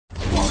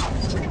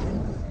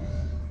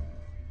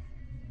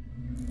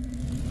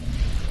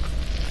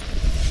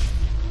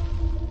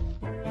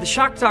The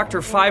Shock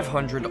Doctor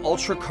 500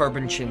 Ultra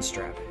Carbon Chin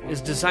Strap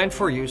is designed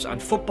for use on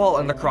football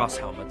and lacrosse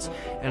helmets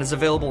and is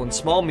available in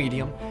small,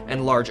 medium,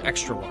 and large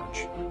extra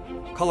large.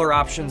 Color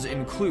options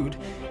include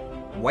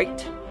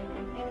white,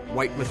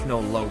 white with no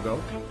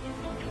logo,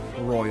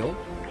 royal,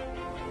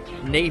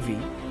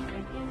 navy,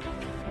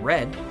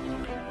 red,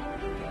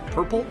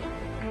 purple,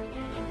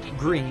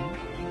 green,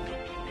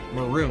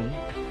 maroon,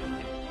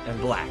 and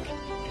black,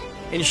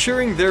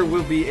 ensuring there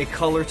will be a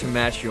color to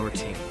match your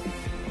team.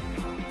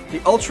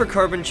 The Ultra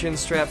Carbon Chin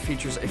Strap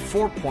features a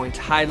 4-point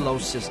high-low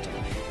system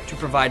to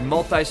provide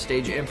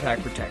multi-stage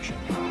impact protection.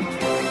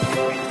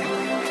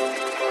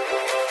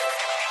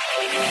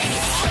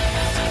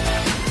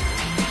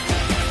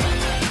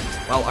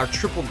 While our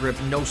triple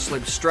grip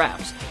no-slip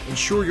straps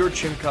ensure your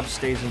chin cup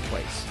stays in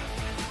place.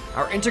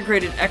 Our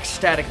integrated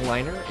X-static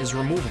liner is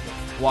removable,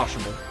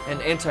 washable, and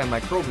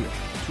antimicrobial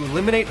to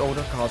eliminate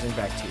odor-causing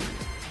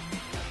bacteria.